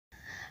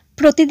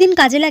प्रतिदिन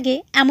काजे लागे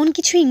एमन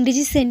किछु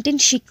इंग्रेजी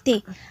सेंटेंस शिखते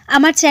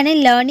आमार चैनल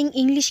लार्निंग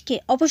इंग्लिश के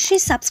अवश्य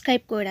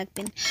सबस्क्राइब करे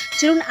राखबेन।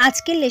 चलुन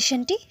आजकेर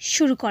लेसनटी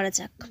शुरू करा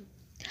जाक।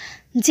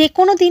 जे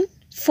कोनो दिन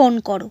फोन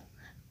करो,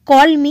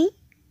 कल मी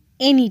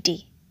एनी डे,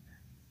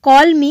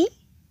 कल मी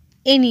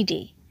एनी डे।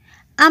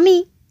 आमी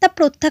ता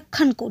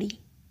प्रत्याख्यान करी,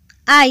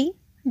 आई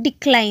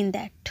decline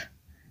that,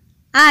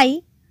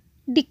 I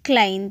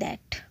decline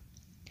that.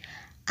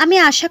 आमी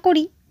आशा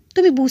करी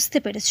तुमी बुझते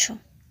पेरेछो,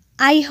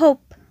 I hope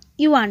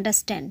you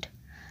understand,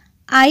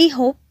 I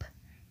hope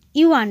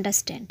you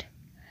understand।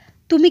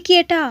 तुमी कि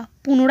एटा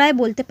पुनराय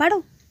बोलते पारो?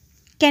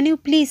 Can you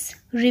please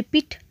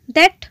repeat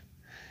that?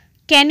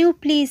 Can you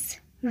please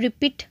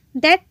repeat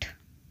that?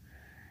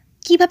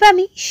 কিভাবে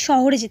আমি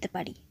শহরে যেতে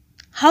পারি?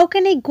 How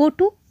can I go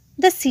to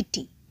the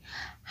city?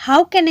 How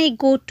can I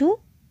go to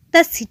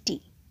the city?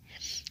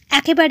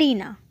 একেবারেই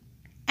না,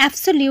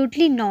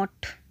 absolutely not,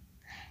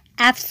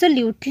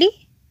 absolutely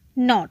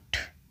not।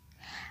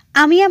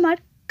 আমি আমার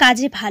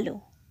কাজে ভালো,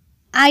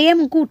 I am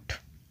good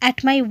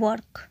at my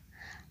work,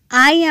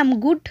 I am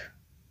good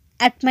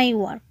at my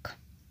work।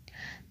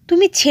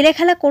 তুমি ছেলে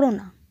খেলা করো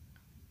না,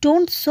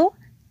 don't so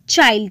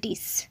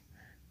childish,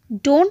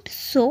 don't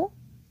so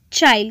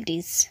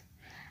childish।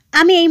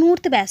 আমি এই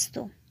মুহূর্তে ব্যস্ত,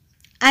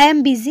 I am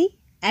busy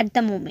at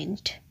the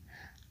moment,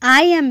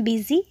 I am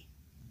busy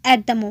at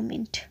the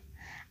moment।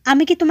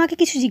 আমি কি তোমাকে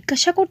কিছু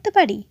জিজ্ঞাসা করতে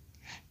পারি?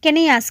 Can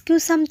I ask you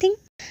something?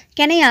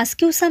 Can I ask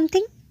you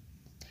something?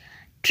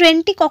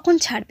 ট্রেনটি কখন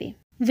ছাড়বে?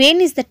 When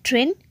is the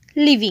train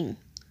leaving?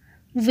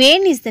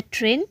 When is the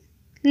train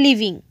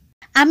leaving?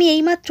 আমি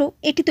এইমাত্র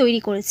এটি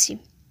তৈরি করেছি,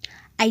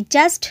 I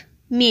just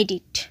made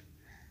it,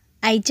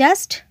 I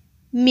just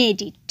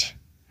made it।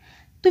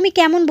 তুমি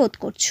কেমন বোধ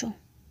করছো?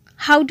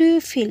 How do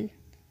you feel?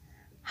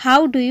 How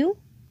do you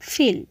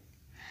feel?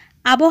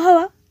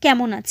 আবহাওয়া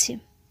কেমন আছে?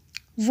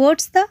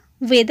 What's the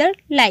weather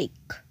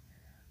like?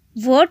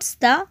 What's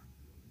the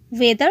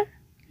weather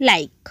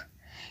like?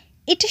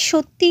 এটা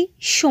সত্যি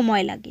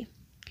সময় লাগে,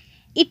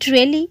 It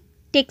really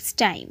takes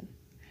time,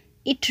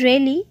 It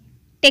really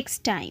takes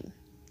time।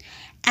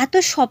 এত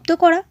শব্দ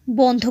করা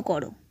বন্ধ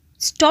করো,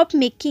 Stop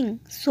making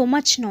so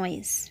much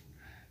noise,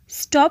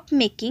 Stop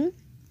making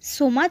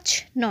so much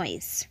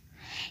noise।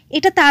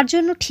 এটা তার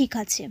জন্য ঠিক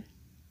আছে,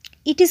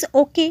 It is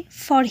okay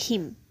for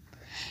him,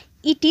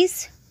 It is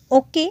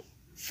okay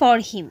for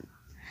him।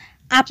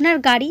 আপনার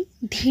গাড়ি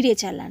ধীরে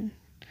চালান,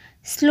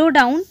 Slow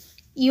down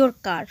your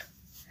car,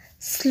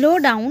 Slow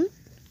down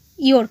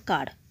your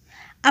car।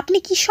 আপনি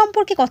কি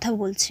সম্পর্কে কথা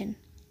বলছেন?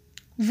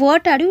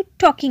 What are you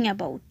talking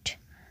about?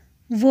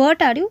 What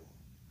are you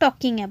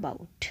talking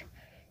about?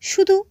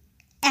 শুধু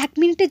এক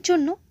মিনিটের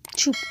জন্য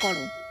চুপ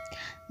করো,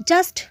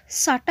 Just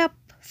shut up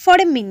for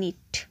a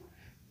minute,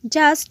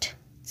 Just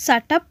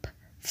shut up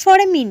for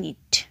a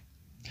minute।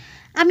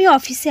 আমি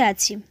অফিসে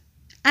আছি,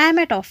 I am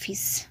at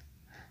office,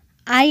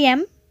 I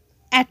am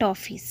at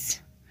office।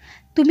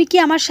 তুমি কি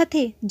আমার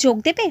সাথে যোগ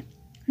দেবে?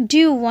 Do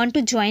you want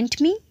to join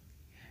me?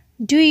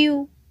 Do you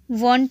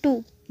want to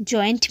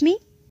join me?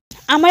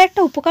 আমার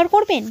একটা উপকার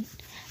করবেন?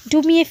 Do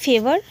me a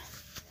favor,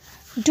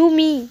 do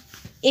me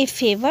a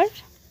favor।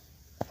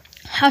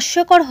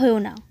 হাস্যকর হয়ো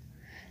না,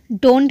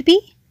 Don't be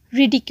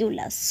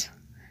ridiculous,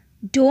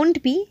 Don't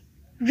be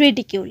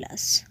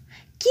ridiculous।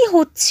 কি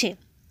হচ্ছে?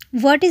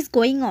 What is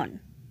going on?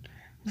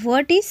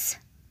 What is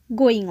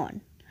going on?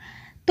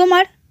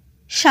 তোমার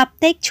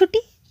সাপ্তাহিক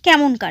ছুটি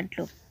কেমন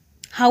কাটলো?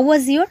 How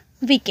was your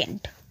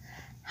weekend?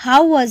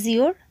 How was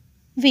your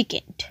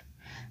weekend?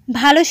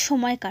 ভালো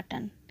সময়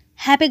কাটান,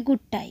 Have a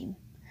good time,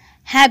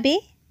 Have a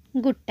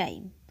good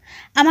time।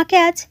 আমাকে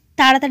আজ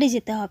তাড়াতাড়ি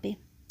যেতে হবে,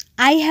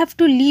 I have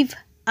to leave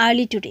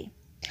early today,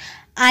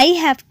 I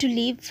have to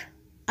leave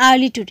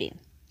early today।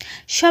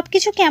 সব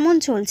কিছু কেমন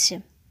চলছে?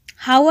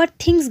 How are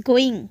things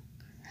going?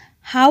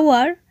 How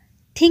are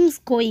things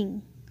going?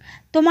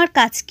 তোমার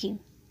কাজ কি?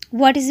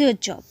 What is your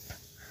job?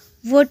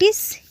 What is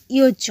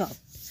your job?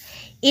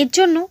 এর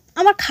জন্য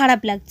আমার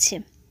খারাপ লাগছে,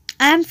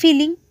 I am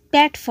feeling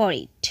bad for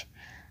it,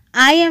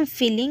 I am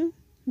feeling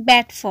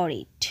bad for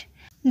it।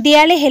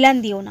 দেয়ালে হেলান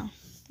দিও না,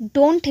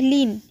 Don't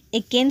lean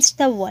against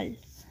the wall,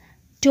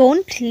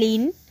 Don't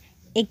lean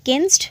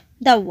against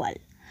the wall।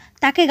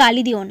 তাকে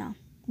গালি দিও না,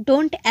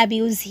 Don't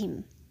abuse him,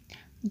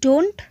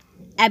 Don't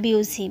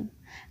abuse him।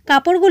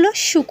 কাপড়গুলো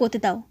শুকোতে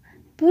দাও,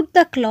 Put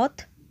the cloth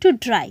to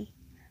dry,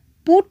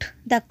 Put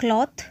the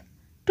cloth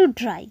to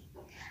dry।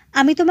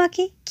 আমি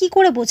তোমাকে কি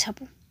করে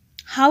বোঝাবো?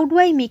 How do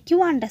I make you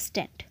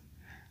understand?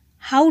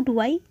 How do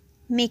I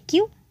make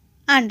you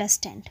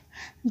understand?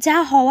 যা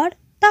হওয়ার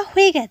তা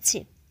হয়ে গেছে,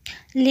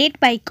 Let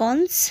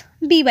bygones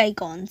be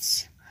bygones,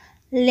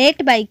 Let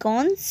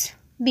bygones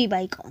be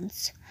bygones।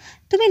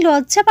 তুমি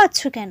লজ্জা পাচ্ছ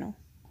কেন?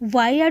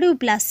 Why are you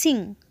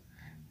blushing?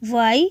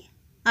 Why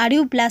are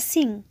you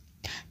blushing?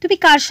 তুমি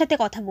কার সাথে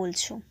কথা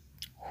বলছো?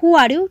 Who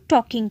are you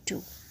talking to?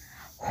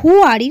 Who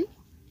are you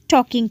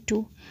talking to?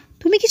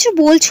 তুমি কিছু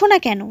বলছো না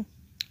কেন?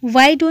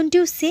 Why don't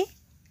you say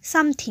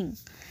something?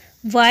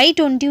 Why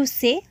don't you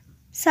say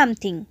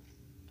something?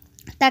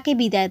 তাকে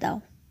বিদায় দাও,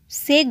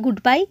 Say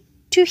goodbye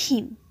to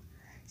him,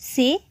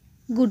 Say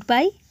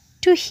goodbye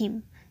to him,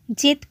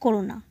 জেদ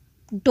করো না।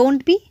 Don't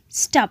be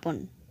স্টাবন,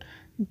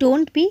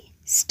 don't be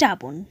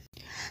স্টাবন।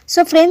 So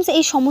friends,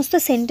 এই সমস্ত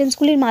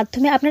সেন্টেন্সগুলির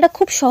মাধ্যমে আপনারা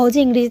খুব সহজে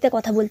ইংরেজিতে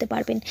কথা বলতে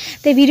পারবেন।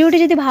 তাই ভিডিওটি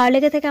যদি ভালো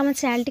লেগে থাকে আমার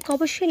চ্যানেলটিকে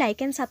অবশ্যই লাইক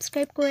অ্যান্ড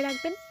সাবস্ক্রাইব করে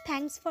রাখবেন।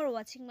 Thanks for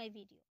watching my video.